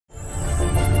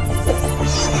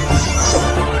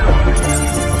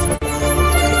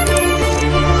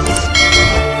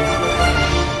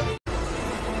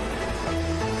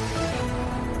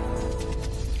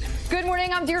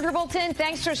I'm Deirdre Bolton.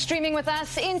 Thanks for streaming with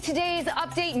us. In today's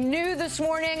update, new this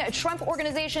morning, Trump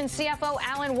Organization CFO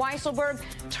Allen Weisselberg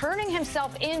turning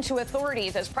himself into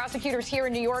authorities as prosecutors here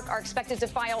in New York are expected to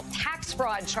file tax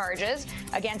fraud charges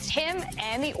against him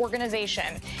and the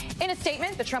organization. In a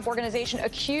statement, the Trump Organization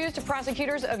accused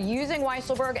prosecutors of using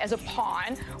Weisselberg as a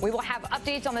pawn. We will have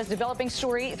updates on this developing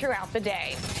story throughout the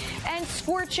day. And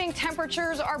scorching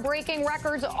temperatures are breaking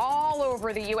records all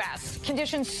over the U.S.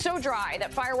 Conditions so dry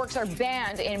that fireworks are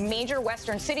banned in major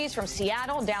western cities from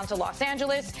Seattle down to Los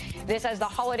Angeles. This as the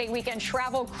holiday weekend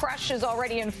travel crush is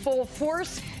already in full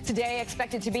force. Today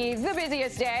expected to be the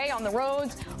busiest day on the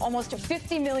roads. Almost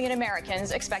 50 million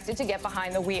Americans expected to get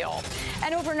behind the wheel.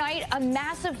 And overnight, a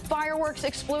massive fireworks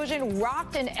explosion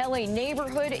rocked an L.A.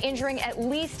 neighborhood, injuring at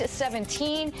least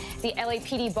 17. The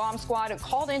LAPD bomb squad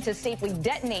called in to safely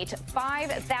detonate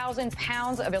 5,000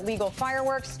 pounds of illegal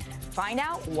fireworks. Find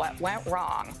out what went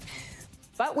wrong.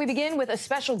 But we begin with a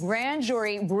special grand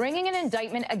jury bringing an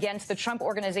indictment against the Trump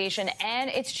Organization and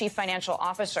its chief financial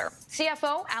officer.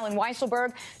 CFO Allen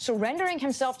Weisselberg surrendering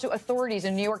himself to authorities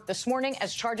in New York this morning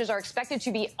as charges are expected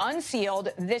to be unsealed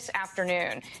this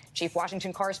afternoon. Chief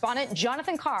Washington correspondent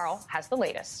Jonathan Karl has the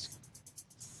latest.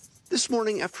 This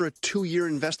morning, after a 2-year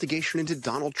investigation into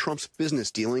Donald Trump's business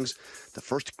dealings, the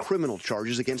first criminal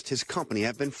charges against his company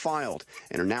have been filed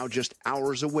and are now just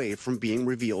hours away from being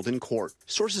revealed in court.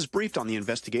 Sources briefed on the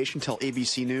investigation tell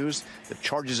ABC News that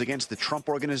charges against the Trump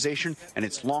Organization and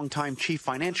its longtime chief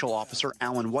financial officer,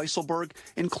 Allen Weisselberg,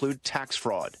 include tax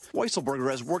fraud. Weisselberg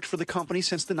has worked for the company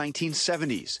since the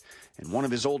 1970s. In one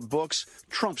of his old books,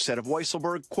 Trump said of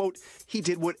Weisselberg, quote, he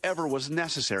did whatever was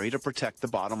necessary to protect the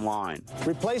bottom line.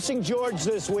 Replacing George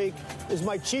this week is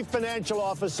my chief financial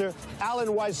officer, Allen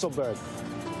Weisselberg.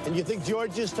 And you think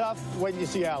George is tough? Wait till you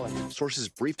see Allen. Sources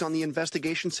briefed on the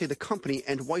investigation say the company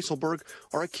and Weisselberg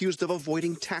are accused of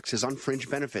avoiding taxes on fringe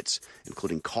benefits,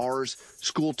 including cars,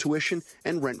 school tuition,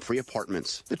 and rent-free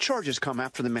apartments. The charges come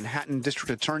after the Manhattan district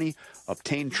attorney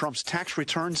obtained Trump's tax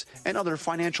returns and other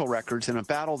financial records in a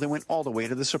battle that went all the way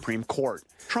to the Supreme Court.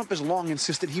 Trump has long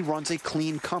insisted he runs a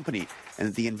clean company and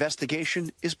that the investigation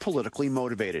is politically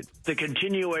motivated. The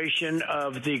continuation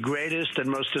of the greatest and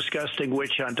most disgusting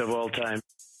witch hunt of all time.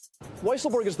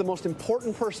 Weisselberg is the most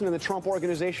important person in the Trump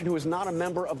Organization who is not a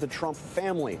member of the Trump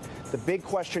family. The big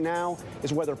question now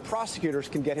is whether prosecutors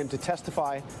can get him to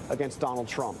testify against Donald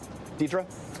Trump. Deidre?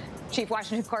 Chief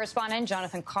Washington correspondent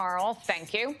Jonathan Karl,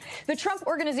 thank you. The Trump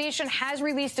Organization has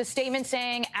released a statement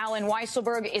saying Allen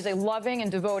Weisselberg is a loving and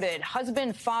devoted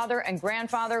husband, father, and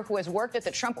grandfather who has worked at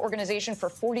the Trump Organization for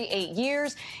 48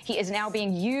 years. He is now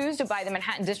being used by the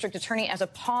Manhattan District Attorney as a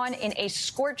pawn in a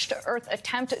scorched earth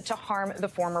attempt to harm the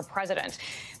former president.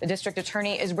 The District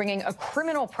Attorney is bringing a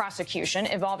criminal prosecution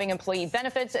involving employee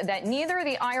benefits that neither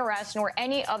the IRS nor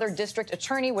any other district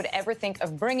attorney would ever think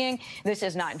of bringing. This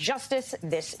is not justice.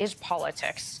 This is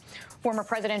politics. Former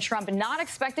President Trump not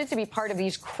expected to be part of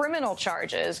these criminal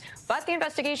charges, but the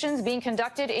investigations being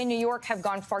conducted in New York have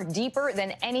gone far deeper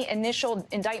than any initial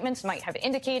indictments might have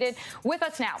indicated. With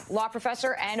us now, law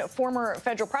professor and former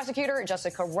federal prosecutor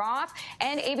Jessica Roth,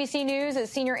 and ABC News'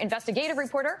 senior investigative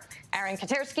reporter Aaron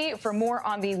Katersky for more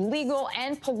on the legal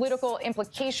and political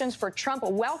implications for Trump.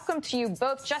 Welcome to you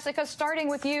both. Jessica, starting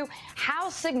with you, how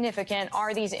significant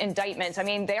are these indictments? I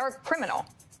mean, they are criminal.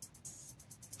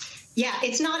 Yeah,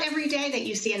 it's not every day that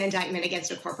you see an indictment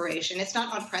against a corporation. It's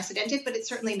not unprecedented, but it's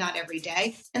certainly not every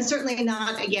day, and certainly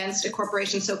not against a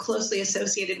corporation so closely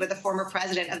associated with a former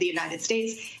president of the United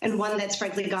States and one that's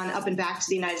frankly gone up and back to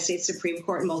the United States Supreme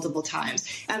Court multiple times.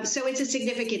 So it's a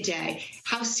significant day.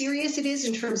 How serious it is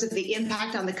in terms of the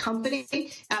impact on the company,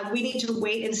 we need to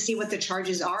wait and see what the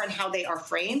charges are and how they are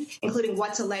framed, including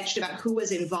what's alleged about who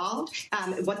was involved,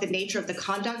 what the nature of the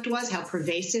conduct was, how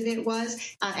pervasive it was,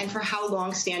 and for how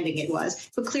long-standing it was.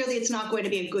 But clearly, it's not going to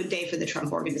be a good day for the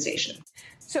Trump Organization.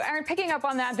 So, Aaron, picking up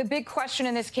on that, the big question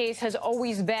in this case has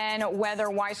always been whether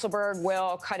Weisselberg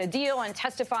will cut a deal and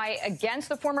testify against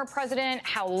the former president.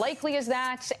 How likely is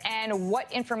that? And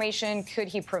what information could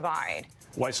he provide?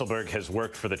 Weisselberg has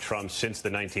worked for the Trumps since the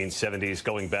 1970s,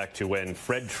 going back to when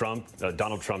Fred Trump,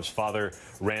 Donald Trump's father,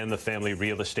 ran the family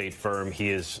real estate firm. He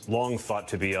is long thought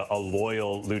to be a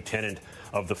loyal lieutenant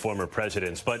of the former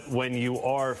presidents. But when you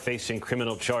are facing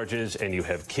criminal charges and you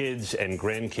have kids and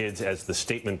grandkids, as the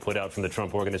statement put out from the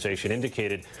Trump Organization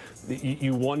indicated,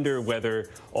 you wonder whether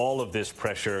all of this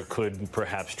pressure could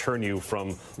perhaps turn you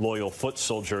from loyal foot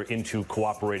soldier into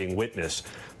cooperating witness.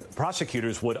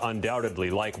 prosecutors would undoubtedly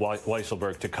like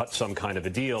Weisselberg to cut some kind of a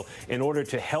deal in order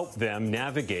to help them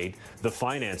navigate the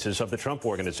finances of the Trump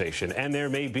Organization. And there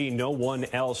may be no one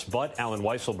else but Alan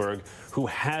Weisselberg who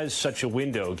has such a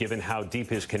window, given how deep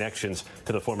his connections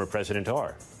to the former president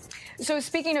are. So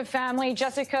speaking of family,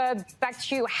 Jessica, back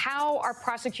to you. How are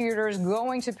prosecutors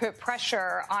going to put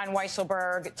pressure on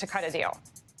Weisselberg to cut a deal?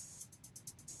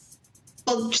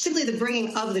 Well, simply the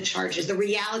bringing of the charges, the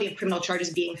reality of criminal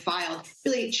charges being filed,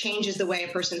 really changes the way a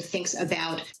person thinks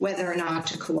about whether or not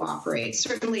to cooperate.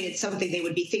 Certainly, it's something they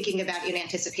would be thinking about in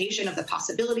anticipation of the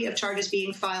possibility of charges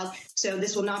being filed. So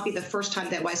this will not be the first time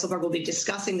that Weisselberg will be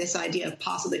discussing this idea of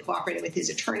possibly cooperating with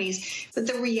his attorneys. But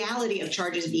the reality of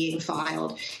charges being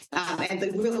filed and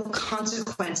the real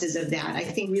consequences of that, I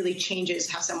think, really changes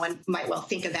how someone might well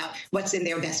think about what's in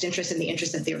their best interest and the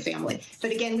interest of their family.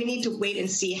 But again, we need to wait and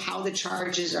see how the charges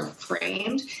are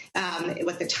framed,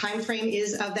 what the time frame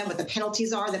is of them, what the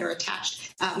penalties are that are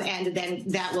attached, and then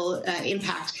that will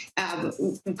impact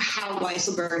how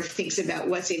Weisselberg thinks about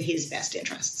what's in his best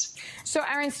interests. So,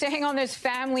 Aaron, staying on this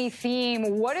family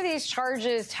theme, what do these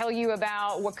charges tell you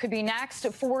about what could be next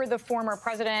for the former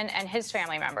president and his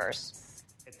family members?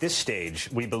 At this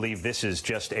stage, we believe this is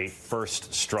just a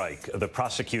first strike. The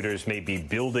prosecutors may be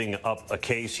building up a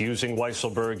case using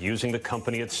Weisselberg, using the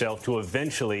company itself to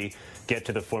eventually get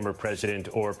to the former president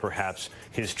or perhaps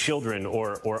his children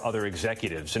or other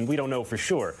executives. And we don't know for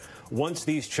sure. Once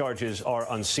these charges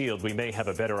are unsealed, we may have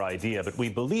a better idea. But we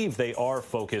believe they are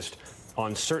focused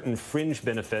on certain fringe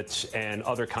benefits and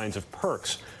other kinds of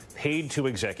perks paid to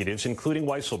executives, including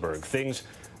Weisselberg. Things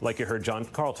like you heard John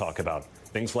Carl talk about.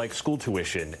 Things like school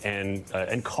tuition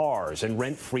and cars and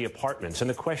rent-free apartments. And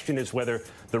the question is whether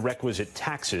the requisite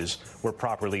taxes were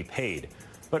properly paid.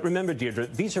 But remember, Deirdre,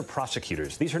 these are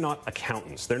prosecutors. These are not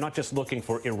accountants. They're not just looking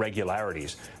for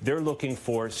irregularities. They're looking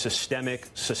for systemic,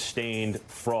 sustained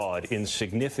fraud in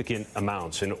significant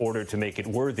amounts in order to make it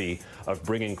worthy of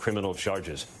bringing criminal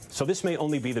charges. So this may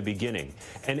only be the beginning.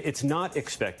 And it's not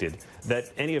expected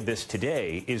that any of this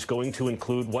today is going to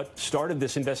include what started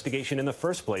this investigation in the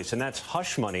first place, and that's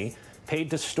hush money paid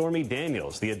to Stormy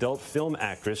Daniels, the adult film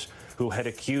actress who had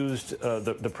accused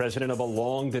the president of a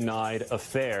long-denied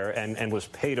affair and was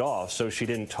paid off so she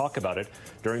didn't talk about it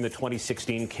during the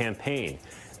 2016 campaign.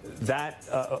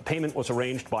 That payment was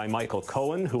arranged by Michael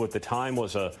Cohen, who at the time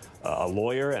was a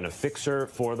lawyer and a fixer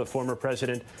for the former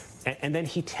president. And then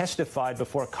he testified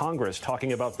before Congress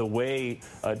talking about the way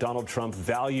Donald Trump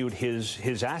valued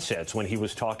his assets when he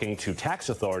was talking to tax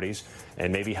authorities,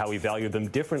 and maybe how he valued them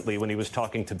differently when he was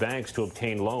talking to banks to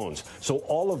obtain loans. So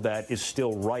all of that is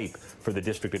still ripe for the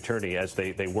district attorney as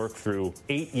they work through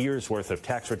 8 years worth of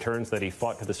tax returns that he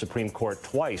fought to the Supreme Court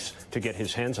twice to get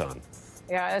his hands on.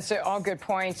 Yeah, that's all good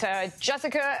points.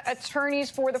 Jessica, attorneys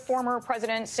for the former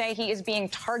president say he is being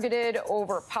targeted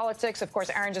over politics. Of course,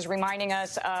 Aaron just reminding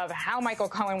us of how Michael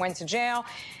Cohen went to jail.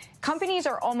 Companies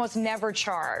are almost never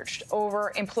charged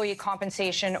over employee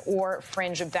compensation or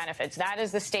fringe benefits. That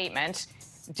is the statement.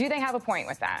 Do they have a point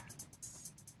with that?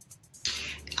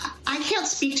 I can't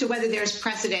speak to whether there's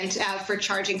precedent for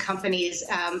charging companies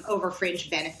over fringe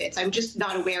benefits. I'm just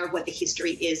not aware of what the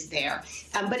history is there.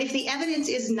 But if the evidence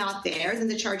is not there, then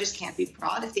the charges can't be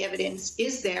brought. If the evidence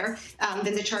is there,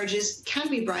 then the charges can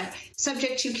be brought,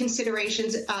 subject to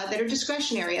considerations that are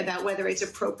discretionary about whether it's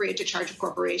appropriate to charge a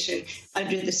corporation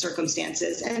under the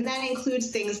circumstances. And that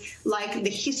includes things like the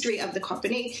history of the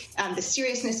company, the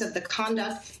seriousness of the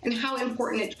conduct, and how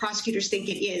important prosecutors think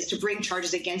it is to bring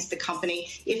charges against the company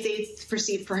if they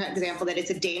perceive, for example, that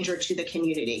it's a danger to the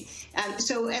community.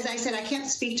 So, as I said, I can't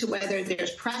speak to whether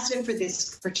there's precedent for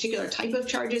this particular type of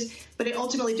charges, but it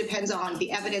ultimately depends on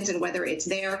the evidence and whether it's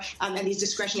there, and these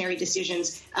discretionary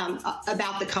decisions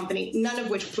about the company, none of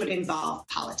which would involve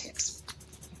politics.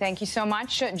 Thank you so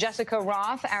much, Jessica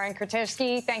Roth. Aaron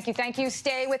Kurtevsky, thank you. Thank you.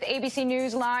 Stay with ABC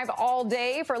News Live all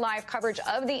day for live coverage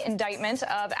of the indictment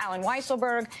of Alan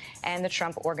Weisselberg and the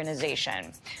Trump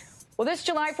Organization. Well, this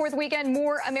July 4th weekend,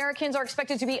 more Americans are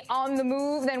expected to be on the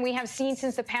move than we have seen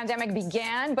since the pandemic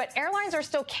began. But airlines are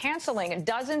still canceling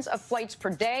dozens of flights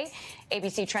per day.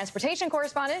 ABC transportation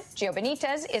correspondent Gio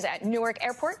Benitez is at Newark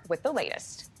Airport with the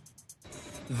latest.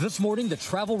 This morning, the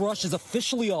travel rush is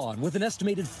officially on, with an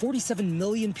estimated 47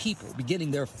 million people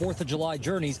beginning their 4th of July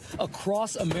journeys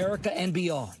across America and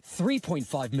beyond.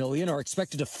 3.5 million are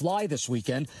expected to fly this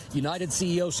weekend. United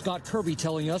CEO Scott Kirby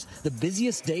telling us the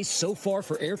busiest day so far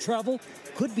for air travel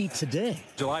could be today.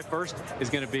 July 1st is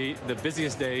going to be the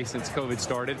busiest day since COVID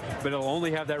started, but it'll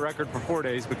only have that record for 4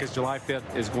 days because July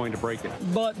 5th is going to break it.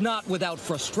 But not without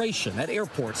frustration at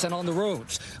airports and on the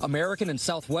roads. American and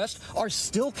Southwest are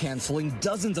still canceling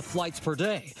dozens dozens of flights per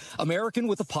day. American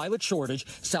with a pilot shortage,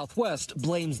 Southwest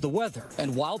blames the weather.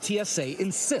 And while TSA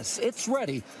insists it's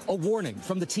ready, a warning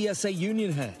from the TSA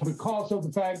union head. Because of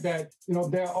the fact that,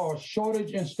 there are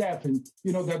shortage in staffing,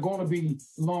 there are going to be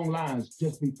long lines.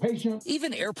 Just be patient.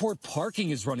 Even airport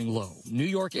parking is running low. New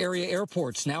York area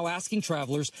airports now asking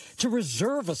travelers to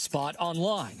reserve a spot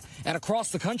online. And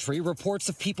across the country, reports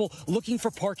of people looking for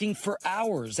parking for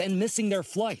hours and missing their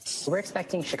flights. We're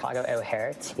expecting Chicago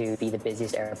O'Hare to be the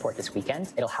busiest airport this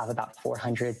weekend. It'll have about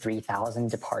 403,000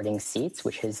 departing seats,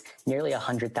 which is nearly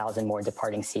 100,000 more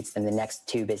departing seats than the next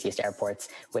two busiest airports,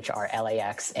 which are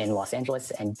LAX in Los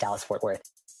Angeles and Dallas-Fort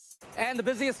Worth. And the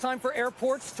busiest time for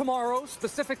airports tomorrow,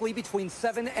 specifically between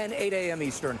 7 and 8 a.m.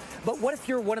 Eastern. But what if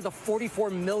you're one of the 44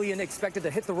 million expected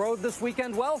to hit the road this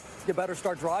weekend? Well, you better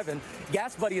start driving.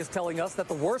 Gas Buddy is telling us that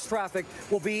the worst traffic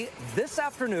will be this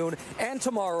afternoon and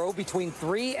tomorrow between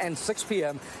 3 and 6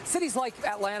 p.m. Cities like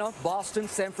Atlanta, Boston,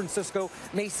 San Francisco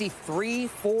may see 3,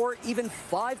 4, even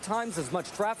 5 times as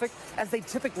much traffic as they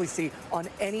typically see on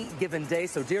any given day.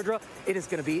 So, Deirdre, it is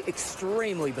going to be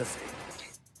extremely busy.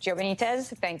 Joe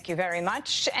Benitez, thank you very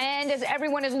much. And as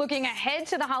everyone is looking ahead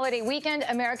to the holiday weekend,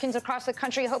 Americans across the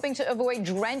country hoping to avoid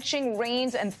drenching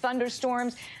rains and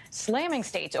thunderstorms slamming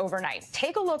states overnight.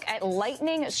 Take a look at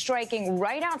lightning striking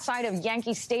right outside of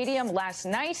Yankee Stadium last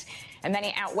night, and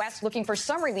many out west looking for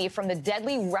some relief from the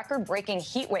deadly record-breaking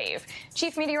heat wave.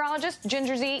 Chief Meteorologist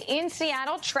Ginger Z in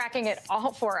Seattle tracking it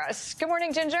all for us. Good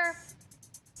morning, Ginger.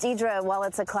 Deidre, while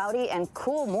it's a cloudy and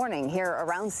cool morning here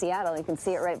around Seattle, you can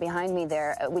see it right behind me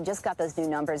there. We just got those new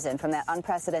numbers in from that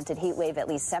unprecedented heat wave. At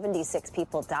least 76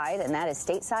 people died, and that is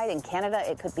stateside. In Canada,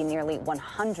 it could be nearly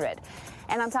 100.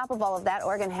 And on top of all of that,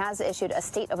 Oregon has issued a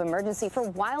state of emergency for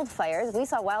wildfires. We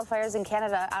saw wildfires in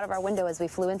Canada out of our window as we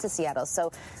flew into Seattle.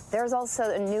 So there's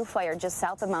also a new fire just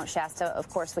south of Mount Shasta. Of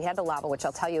course, we had the lava, which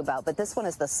I'll tell you about, but this one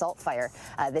is the salt fire.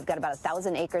 They've got about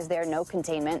 1,000 acres there, no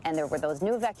containment, and there were those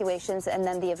new evacuations and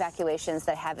then the evacuations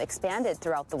that have expanded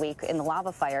throughout the week in the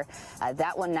lava fire.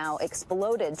 That one now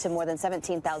exploded to more than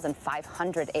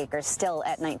 17,500 acres, still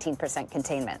at 19%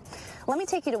 containment. Let me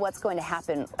take you to what's going to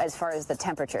happen as far as the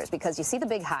temperatures, because you see the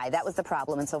big high. That was the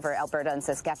problem. It's over Alberta and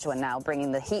Saskatchewan now,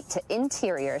 bringing the heat to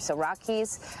interior. So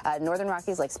Rockies, northern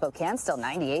Rockies like Spokane, still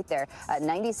 98 there.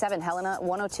 97 Helena,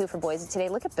 102 for Boise today.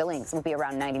 Look at Billings, will be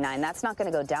around 99. That's not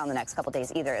going to go down the next couple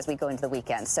days either as we go into the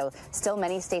weekend. So still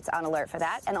many states on alert for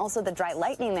that. And also the dry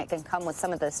lightning that can come with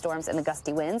some of the storms and the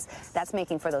gusty winds. That's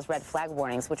making for those red flag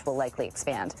warnings, which will likely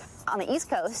expand. On the East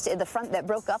Coast, the front that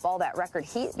broke up all that record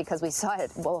heat, because we saw it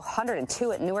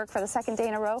 102 at Newark for the second day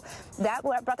in a row, that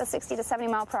brought the 60 to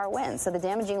 70-mile-per-hour wind. So the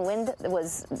damaging wind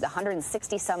was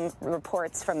 160-some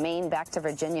reports from Maine back to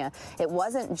Virginia. It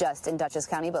wasn't just in Dutchess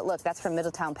County, but look, that's from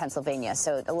Middletown, Pennsylvania.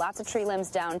 So lots of tree limbs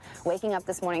down, waking up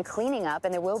this morning, cleaning up,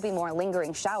 and there will be more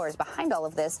lingering showers behind all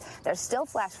of this. There's still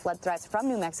flash flood threats from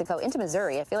New Mexico into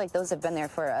Missouri. I feel like those have been there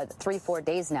for 3-4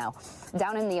 days now.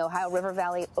 Down in the Ohio River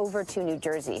Valley over to New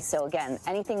Jersey. So again,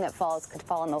 anything that falls could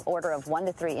fall in the order of 1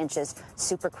 to 3 inches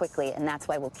super quickly, and that's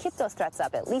why we'll keep those threats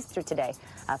up at least through today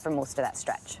for most of that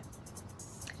stretch.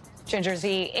 Ginger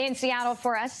Z in Seattle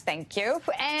for us. Thank you.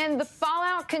 And the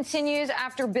fallout continues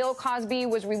after Bill Cosby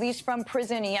was released from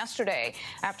prison yesterday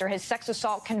after his sex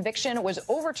assault conviction was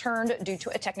overturned due to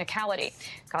a technicality.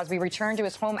 Cosby returned to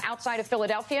his home outside of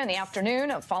Philadelphia in the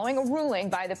afternoon following a ruling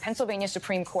by the Pennsylvania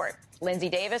Supreme Court. Lindsay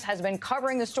Davis has been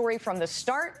covering the story from the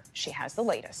start. She has the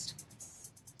latest.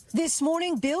 This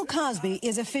morning, Bill Cosby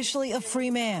is officially a free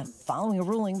man, following a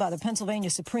ruling by the Pennsylvania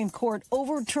Supreme Court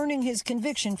overturning his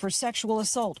conviction for sexual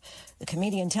assault. The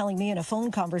comedian telling me in a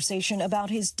phone conversation about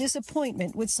his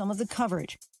disappointment with some of the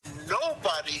coverage.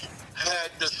 Nobody had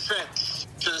the sense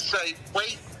to say,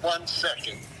 wait 1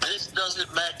 second, this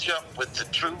doesn't match up with the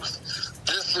truth.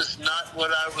 This is not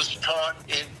what I was taught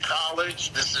in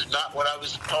college. This is not what I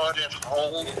was taught at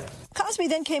home. Cosby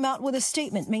then came out with a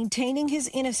statement maintaining his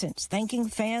innocence, thanking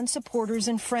fans, supporters,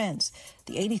 and friends.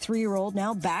 The 83-year-old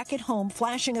now back at home,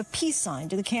 flashing a peace sign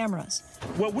to the cameras.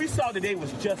 What we saw today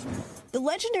was judgment. The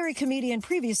legendary comedian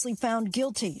previously found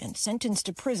guilty and sentenced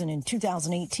to prison in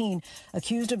 2018,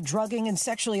 accused of drugging and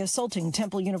sexually assaulting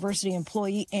Temple University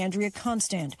employee Andrea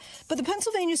Constand. But the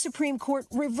Pennsylvania Supreme Court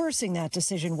reversing that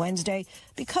decision Wednesday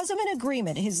because of an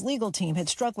agreement his legal team had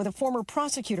struck with a former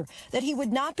prosecutor that he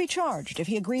would not be charged if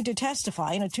he agreed to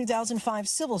testify in a 2005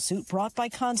 civil suit brought by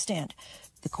Constand.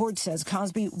 The court says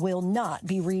Cosby will not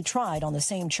be retried on the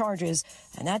same charges,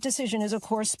 and that decision is, of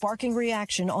course, sparking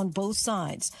reaction on both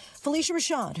sides. Felicia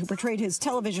Rashad, who portrayed his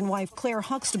television wife Claire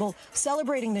Huxtable,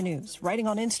 celebrating the news, writing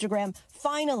on Instagram,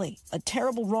 "Finally, a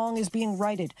terrible wrong is being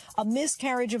righted. A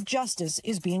miscarriage of justice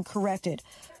is being corrected."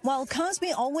 While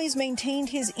Cosby always maintained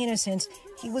his innocence,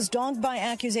 he was dogged by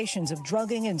accusations of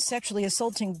drugging and sexually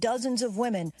assaulting dozens of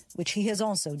women, which he has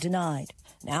also denied.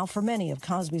 Now, for many of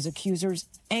Cosby's accusers,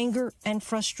 anger and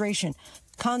frustration.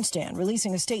 Constant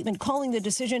releasing a statement calling the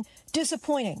decision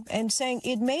disappointing and saying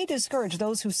it may discourage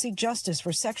those who seek justice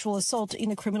for sexual assault in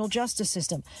the criminal justice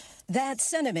system. That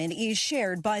sentiment is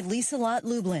shared by Lisa Lott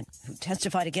Lublin, who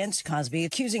testified against Cosby,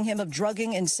 accusing him of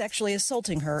drugging and sexually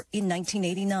assaulting her in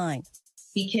 1989.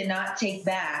 He cannot take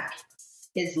back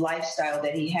his lifestyle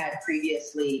that he had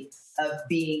previously of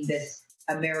being this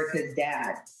America's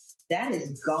dad. That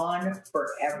is gone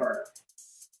forever.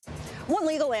 One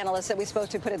legal analyst that we spoke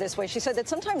to put it this way. She said that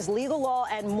sometimes legal law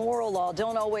and moral law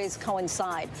don't always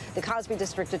coincide. The Cosby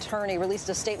district attorney released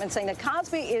a statement saying that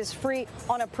Cosby is free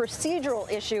on a procedural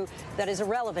issue that is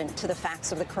irrelevant to the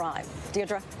facts of the crime.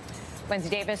 Deirdre? Lindsay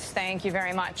Davis, thank you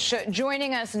very much.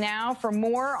 Joining us now for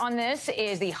more on this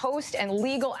is the host and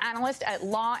legal analyst at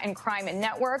Law and Crime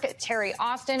Network, Terry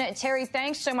Austin. Terry,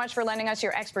 thanks so much for lending us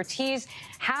your expertise.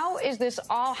 How is this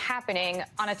all happening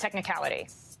on a technicality?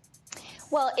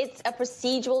 Well, it's a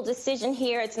procedural decision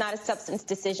here. It's not a substance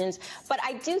decision. But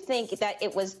I do think that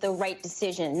it was the right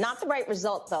decision, not the right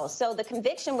result, though. So the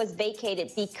conviction was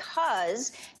vacated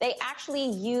because they actually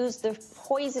used the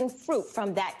poison fruit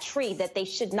from that tree that they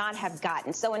should not have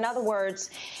gotten. So in other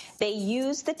words, they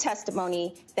used the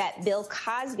testimony that Bill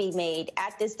Cosby made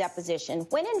at this deposition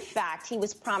when, in fact, he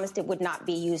was promised it would not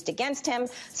be used against him.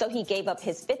 So he gave up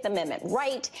his Fifth Amendment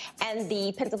right. And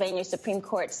the Pennsylvania Supreme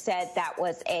Court said that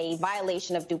was a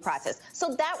violation of due process.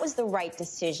 So that was the right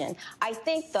decision. I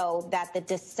think, though, that the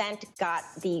dissent got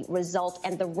the result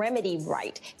and the remedy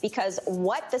right, because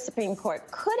what the Supreme Court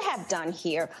could have done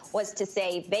here was to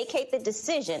say, vacate the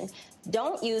decision,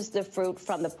 don't use the fruit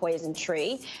from the poison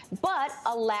tree, but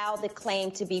allow the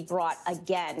claim to be brought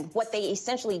again. What they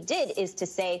essentially did is to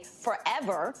say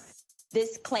forever,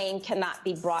 this claim cannot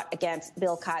be brought against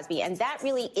Bill Cosby. And that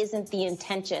really isn't the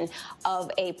intention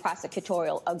of a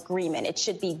prosecutorial agreement. It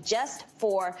should be just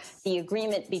for the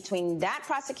agreement between that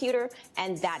prosecutor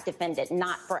and that defendant,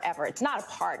 not forever. It's not a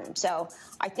pardon. So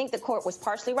I think the court was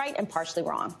partially right and partially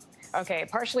wrong. Okay,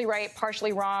 partially right,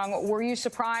 partially wrong. Were you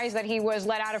surprised that he was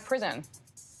let out of prison?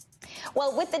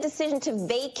 Well, with the decision to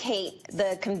vacate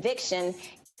the conviction,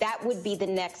 that would be the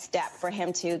next step for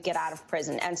him to get out of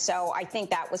prison. And so I think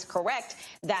that was correct,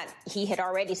 that he had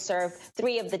already served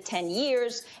 3 of the 10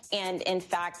 years. And in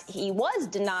fact, he was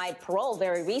denied parole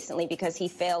very recently because he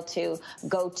failed to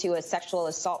go to a sexual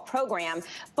assault program.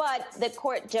 But the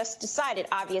court just decided,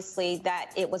 obviously, that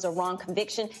it was a wrong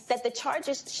conviction, that the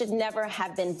charges should never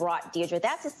have been brought, Deirdre.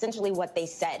 That's essentially what they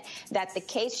said, that the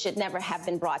case should never have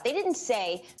been brought. They didn't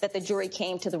say that the jury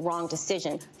came to the wrong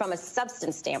decision from a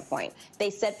substance standpoint. They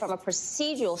said from a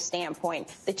procedural standpoint,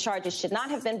 the charges should not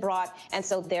have been brought, and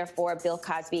so therefore Bill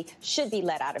Cosby should be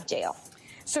let out of jail.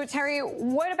 So, Terry,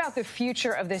 what about the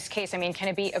future of this case? I mean, can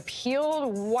it be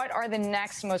appealed? What are the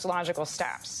next most logical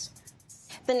steps?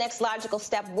 The next logical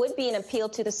step would be an appeal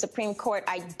to the Supreme Court.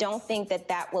 I don't think that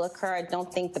that will occur. I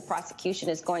don't think the prosecution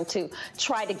is going to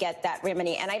try to get that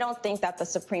remedy. And I don't think that the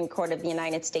Supreme Court of the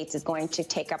United States is going to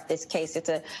take up this case. It's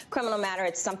a criminal matter.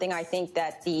 It's something I think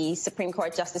that the Supreme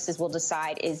Court justices will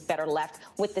decide is better left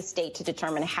with the state to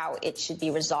determine how it should be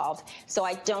resolved. So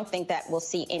I don't think that we'll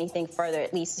see anything further,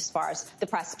 at least as far as the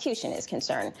prosecution is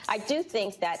concerned. I do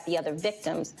think that the other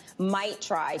victims might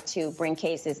try to bring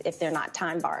cases if they're not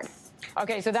time barred.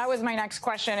 Okay, so that was my next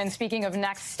question. And speaking of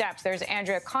next steps, there's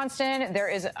Andrea Constant. There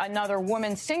is another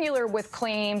woman singular with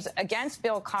claims against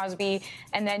Bill Cosby,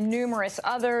 and then numerous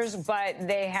others, but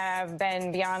they have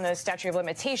been beyond the statute of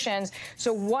limitations.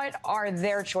 So what are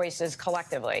their choices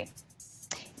collectively?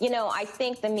 You know, I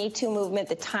think the Me Too movement,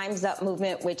 the Time's Up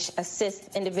movement, which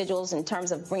assists individuals in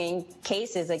terms of bringing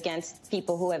cases against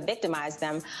people who have victimized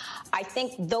them, I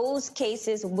think those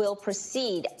cases will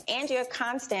proceed. Andrea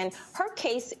Constant, her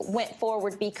case went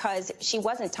forward because she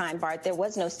wasn't time barred. There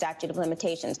was no statute of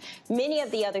limitations. Many of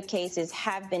the other cases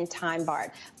have been time barred.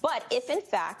 But if, in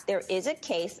fact, there is a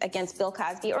case against Bill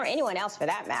Cosby or anyone else for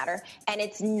that matter, and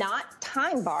it's not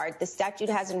time barred, the statute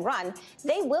hasn't run,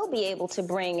 they will be able to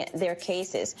bring their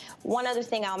cases. One other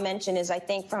thing I'll mention is I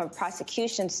think from a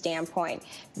prosecution standpoint,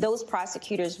 those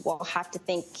prosecutors will have to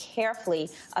think carefully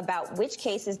about which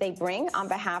cases they bring on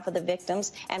behalf of the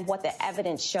victims and what the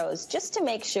evidence shows, just to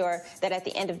make sure that at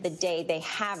the end of the day, they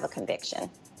have a conviction.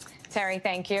 Terry,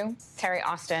 thank you. Terry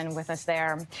Austin with us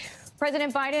there.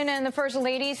 President Biden and the First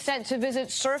Lady set to visit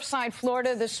Surfside,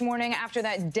 Florida this morning after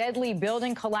that deadly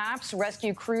building collapse.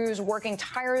 Rescue crews working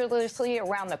tirelessly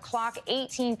around the clock.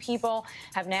 18 people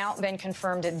have now been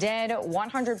confirmed dead.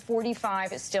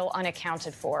 145 is still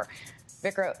unaccounted for.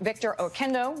 Victor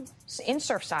Oquendo in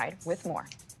Surfside with more.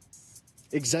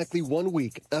 Exactly 1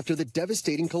 week after the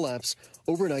devastating collapse,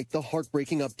 overnight the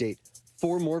heartbreaking update.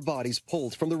 4 more bodies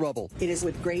pulled from the rubble. It is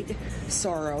with great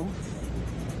sorrow,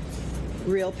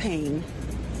 real pain,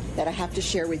 that I have to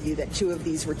share with you that 2 of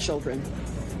these were children,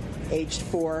 aged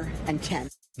 4 and 10.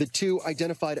 The 2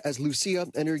 identified as Lucia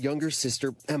and her younger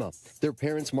sister, Emma. Their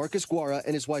parents, Marcus Guara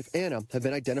and his wife, Anna, have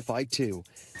been identified too.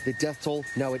 The death toll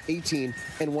now at 18,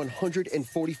 and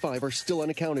 145 are still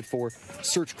unaccounted for.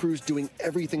 Search crews doing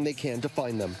everything they can to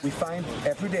find them. We find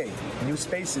every day new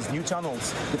spaces, new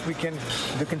tunnels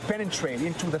that can penetrate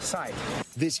into the site.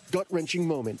 This gut-wrenching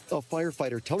moment, a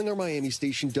firefighter telling our Miami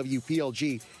station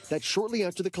WPLG that shortly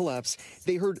after the collapse,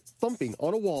 they heard thumping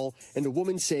on a wall and a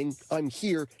woman saying, "I'm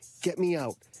here, get me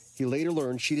out." He later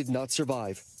learned she did not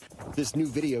survive. This new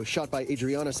video, shot by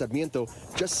Adriana Sarmiento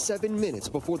just 7 minutes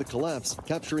before the collapse,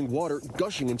 capturing water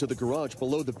gushing into the garage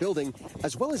below the building,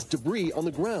 as well as debris on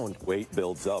the ground. Weight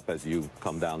builds up as you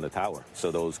come down the tower.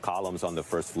 So those columns on the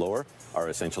first floor are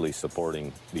essentially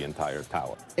supporting the entire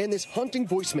tower. And this haunting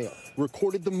voicemail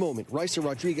recorded the moment Raisa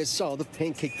Rodriguez saw the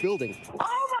pancake building.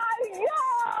 Oh my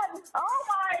God! Oh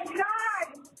my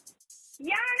God!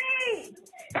 Yanni!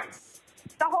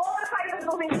 The whole pipe is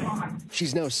moving on.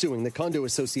 She's now suing the condo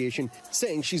association,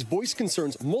 saying she's voiced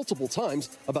concerns multiple times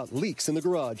about leaks in the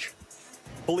garage.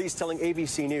 Police telling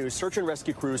ABC News search and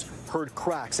rescue crews heard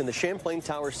cracks in the Champlain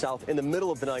Tower South in the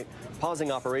middle of the night,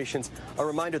 pausing operations. A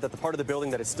reminder that the part of the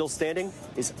building that is still standing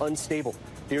is unstable.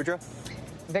 Deirdre?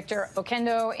 Victor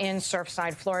Oquendo in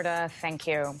Surfside, Florida. Thank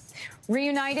you.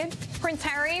 Reunited, Prince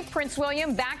Harry, Prince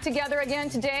William back together again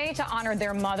today to honor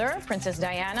their mother, Princess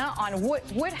Diana, on what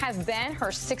would have been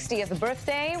her 60th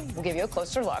birthday. We'll give you a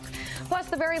closer look. Plus,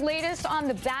 the very latest on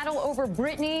the battle over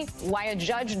Britney, why a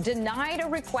judge denied a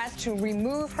request to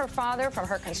remove her father from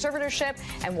her conservatorship,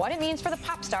 and what it means for the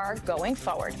pop star going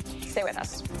forward. Stay with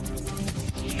us.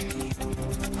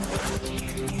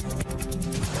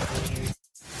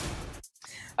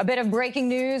 A bit of breaking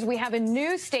news. We have a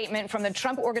new statement from the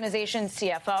Trump Organization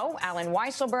CFO, Alan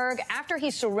Weisselberg, after he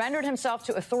surrendered himself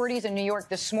to authorities in New York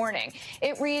this morning.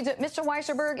 It reads, Mr.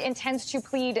 Weisselberg intends to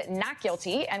plead not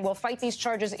guilty and will fight these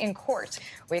charges in court.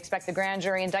 We expect the grand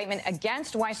jury indictment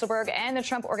against Weisselberg and the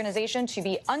Trump Organization to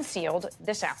be unsealed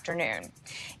this afternoon.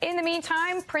 In the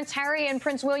meantime, Prince Harry and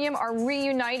Prince William are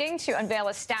reuniting to unveil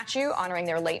a statue honoring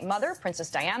their late mother, Princess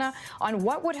Diana, on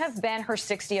what would have been her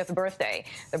 60th birthday.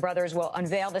 The brothers will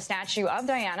unveil the statue of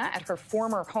Diana at her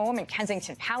former home in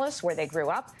Kensington Palace, where they grew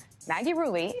up. Maggie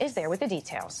Rulli is there with the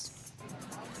details.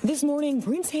 This morning,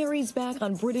 Prince Harry's back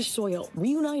on British soil,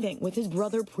 reuniting with his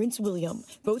brother, Prince William,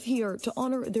 both here to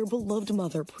honor their beloved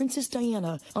mother, Princess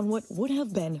Diana, on what would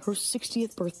have been her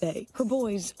 60th birthday. Her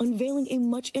boys unveiling a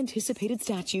much-anticipated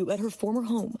statue at her former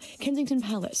home, Kensington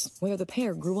Palace, where the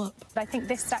pair grew up. I think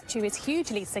this statue is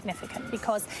hugely significant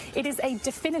because it is a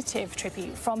definitive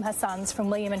tribute from her sons, from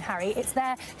William and Harry. It's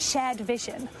their shared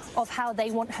vision of how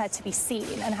they want her to be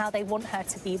seen and how they want her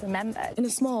to be remembered. In a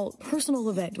small, personal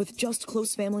event with just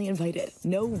close family invited,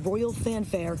 no royal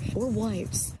fanfare or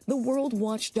wives. The world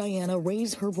watched Diana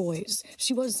raise her boys.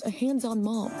 She was a hands-on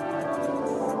mom.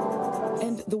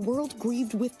 And the world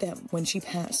grieved with them when she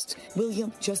passed.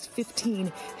 William, just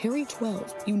 15, Harry,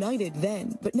 12, united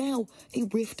then, but now a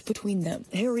rift between them.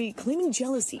 Harry, claiming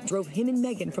jealousy, drove him and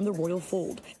Meghan from the royal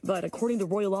fold. But according to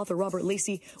royal author Robert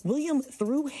Lacey, William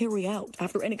threw Harry out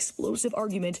after an explosive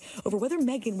argument over whether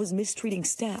Meghan was mistreating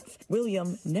staff.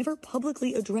 William never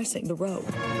publicly addressing the row.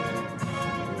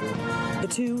 The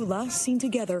two last seen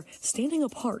together, standing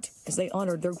apart as they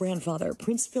honored their grandfather,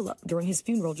 Prince Philip, during his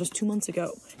funeral just 2 months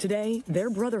ago. Today,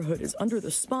 their brotherhood is under the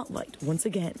spotlight once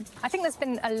again. I think there's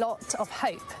been a lot of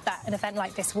hope that an event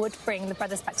like this would bring the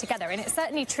brothers back together. And it's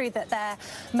certainly true that their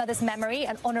mother's memory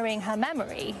and honoring her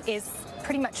memory is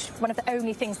pretty much one of the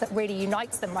only things that really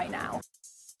unites them right now.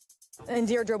 And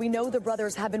Deirdre, we know the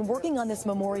brothers have been working on this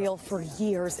memorial for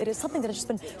years. It is something that has just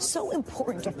been so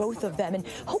important to both of them. And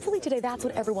hopefully today that's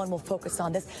what everyone will focus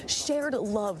on, this shared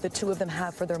love the two of them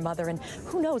have for their mother. And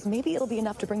who knows, maybe it'll be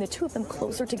enough to bring the two of them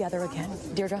closer together again.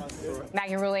 Deirdre?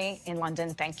 Maggie Rulli in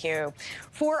London, thank you.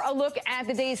 For a look at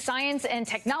the day's science and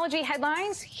technology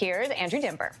headlines, here's Andrew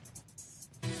Dimber.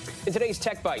 In today's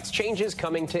Tech Bites, changes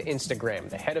coming to Instagram.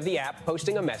 The head of the app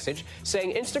posting a message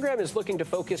saying Instagram is looking to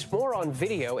focus more on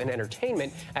video and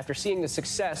entertainment after seeing the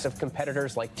success of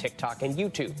competitors like TikTok and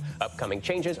YouTube. Upcoming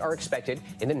changes are expected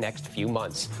in the next few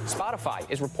months. Spotify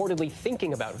is reportedly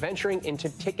thinking about venturing into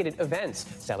ticketed events.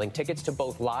 Selling tickets to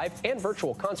both live and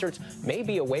virtual concerts may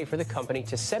be a way for the company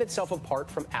to set itself apart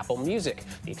from Apple Music.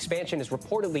 The expansion is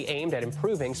reportedly aimed at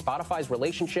improving Spotify's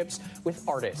relationships with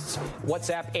artists.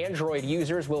 WhatsApp Android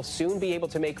users will soon be able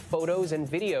to make photos and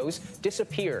videos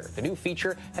disappear. The new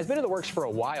feature has been in the works for a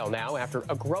while now after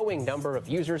a growing number of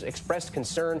users expressed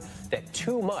concern that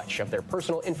too much of their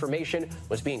personal information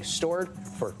was being stored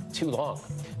for too long.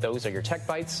 Those are your Tech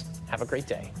Bites. Have a great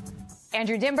day.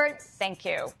 Andrew Dimbert, thank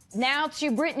you. Now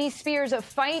to Britney Spears'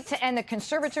 fight to end the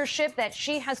conservatorship that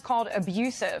she has called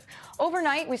abusive.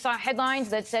 Overnight, we saw headlines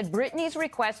that said Britney's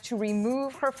request to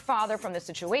remove her father from the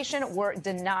situation were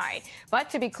denied. But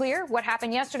to be clear, what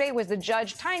happened yesterday was the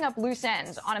judge tying up loose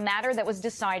ends on a matter that was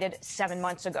decided 7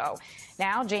 months ago.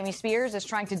 Now, Jamie Spears is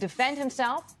trying to defend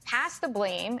himself, pass the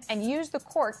blame, and use the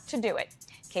court to do it.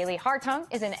 Kaylee Hartung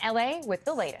is in L.A. with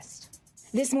the latest.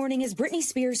 This morning, as Britney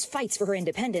Spears fights for her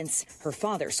independence, her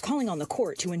father's calling on the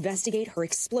court to investigate her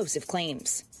explosive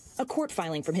claims. A court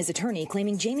filing from his attorney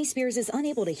claiming Jamie Spears is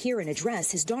unable to hear and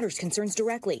address his daughter's concerns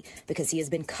directly because he has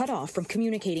been cut off from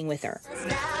communicating with her.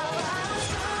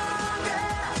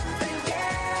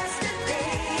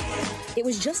 It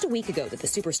was just a week ago that the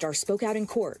superstar spoke out in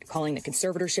court, calling the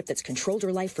conservatorship that's controlled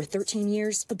her life for 13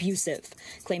 years abusive,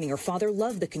 claiming her father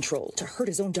loved the control to hurt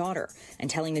his own daughter, and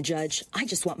telling the judge, "I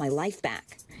just want my life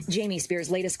back." Jamie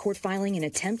Spears' latest court filing an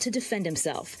attempt to defend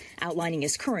himself, outlining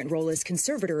his current role as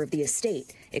conservator of the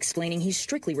estate, explaining he's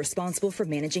strictly responsible for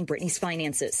managing Britney's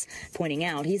finances, pointing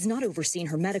out he's not overseen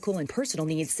her medical and personal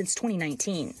needs since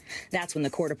 2019. That's when the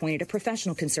court appointed a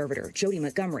professional conservator, Jody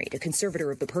Montgomery, to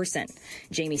conservator of the person.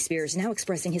 Jamie Spears now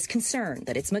expressing his concern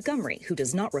that it's Montgomery who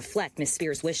does not reflect Miss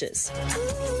Spears' wishes.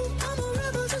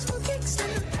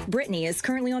 Britney is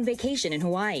currently on vacation in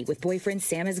Hawaii with boyfriend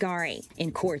Sam Asghari.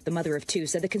 In court, the mother of two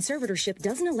said the conservatorship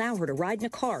doesn't allow her to ride in a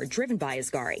car driven by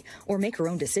Asghari or make her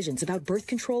own decisions about birth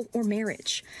control or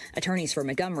marriage. Attorneys for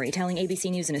Montgomery telling ABC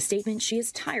News in a statement she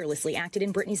has tirelessly acted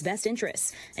in Britney's best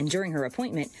interests. And during her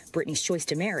appointment, Britney's choice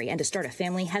to marry and to start a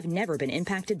family have never been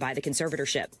impacted by the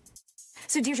conservatorship.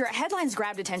 So, Deirdre, headlines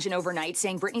grabbed attention overnight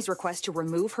saying Britney's request to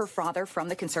remove her father from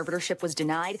the conservatorship was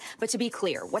denied. But to be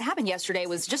clear, what happened yesterday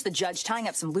was just the judge tying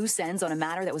up some loose ends on a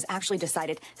matter that was actually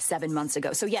decided 7 months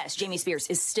ago. So, yes, Jamie Spears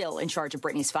is still in charge of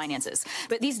Britney's finances.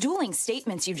 But these dueling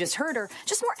statements you've just heard are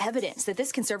just more evidence that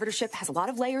this conservatorship has a lot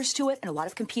of layers to it and a lot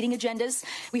of competing agendas.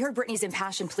 We heard Britney's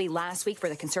impassioned plea last week for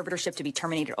the conservatorship to be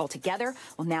terminated altogether.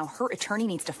 Well, now her attorney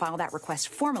needs to file that request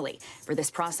formally for this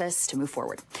process to move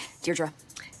forward. Deirdre.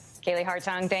 Kaylee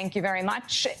Hartung, thank you very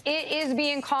much. It is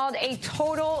being called a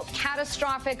total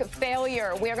catastrophic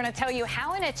failure. We are going to tell you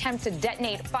how an attempt to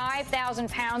detonate 5,000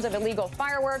 pounds of illegal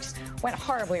fireworks went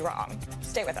horribly wrong.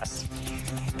 Stay with us.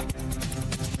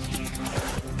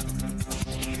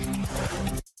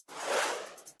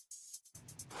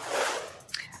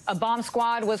 A bomb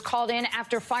squad was called in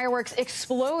after fireworks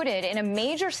exploded in a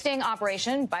major sting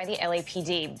operation by the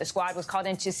LAPD. The squad was called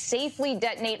in to safely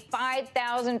detonate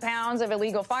 5,000 pounds of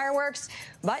illegal fireworks,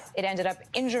 but it ended up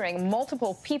injuring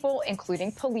multiple people,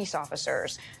 including police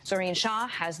officers. Zoreen Shah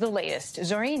has the latest.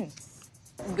 Zoreen.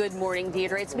 Good morning,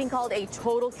 Deirdre. It's being called a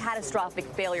total catastrophic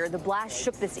failure. The blast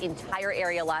shook this entire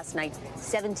area last night.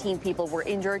 17 people were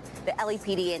injured. The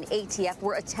LAPD and ATF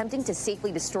were attempting to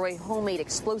safely destroy homemade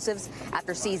explosives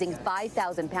after seizing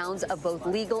 5,000 pounds of both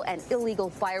legal and illegal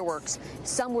fireworks.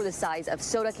 Some were the size of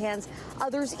soda cans,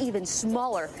 others even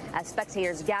smaller. As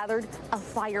spectators gathered, a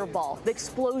fireball. The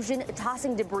explosion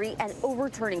tossing debris and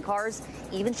overturning cars,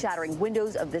 even shattering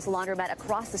windows of this laundromat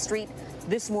across the street.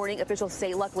 This morning, officials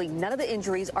say luckily none of the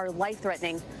injuries are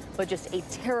life-threatening, but just a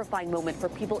terrifying moment for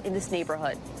people in this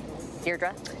neighborhood.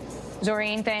 Deirdre?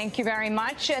 Zoreen, thank you very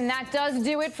much. And that does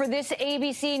do it for this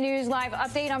ABC News Live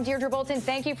update. I'm Deirdre Bolton.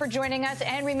 Thank you for joining us.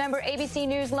 And remember, ABC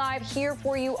News Live here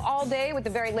for you all day with the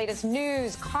very latest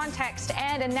news, context,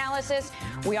 and analysis.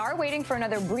 We are waiting for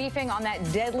another briefing on that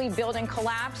deadly building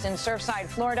collapse in Surfside,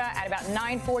 Florida at about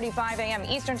 9:45 a.m.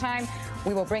 Eastern Time.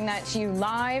 We will bring that to you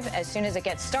live as soon as it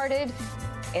gets started.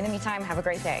 In the meantime, have a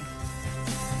great day.